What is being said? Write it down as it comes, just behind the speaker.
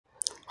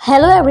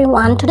Hello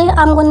everyone, today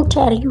I'm going to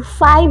tell you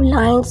 5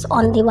 lines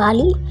on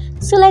Diwali.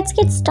 So let's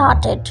get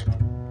started.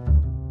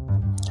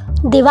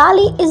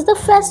 Diwali is the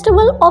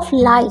festival of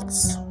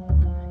lights.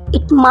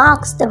 It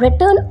marks the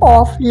return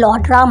of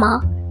Lord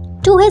Rama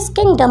to his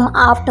kingdom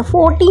after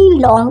 14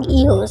 long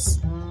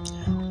years.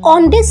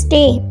 On this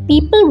day,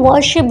 people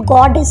worship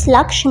Goddess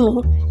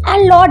Lakshmi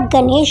and Lord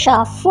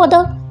Ganesha for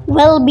the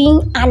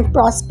well-being and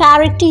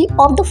prosperity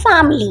of the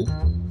family.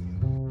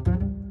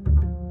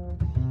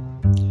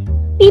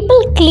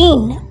 People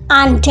clean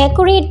and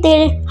decorate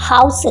their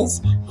houses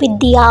with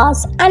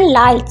diyas and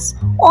lights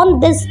on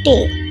this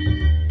day.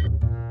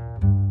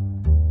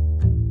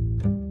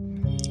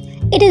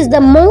 It is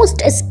the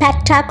most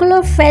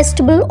spectacular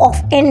festival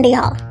of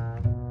India.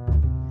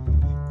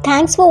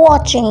 Thanks for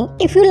watching.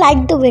 If you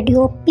liked the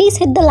video, please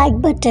hit the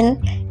like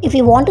button. If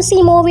you want to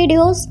see more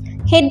videos,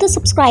 hit the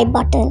subscribe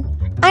button.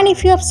 And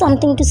if you have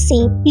something to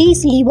say,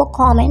 please leave a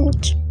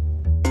comment.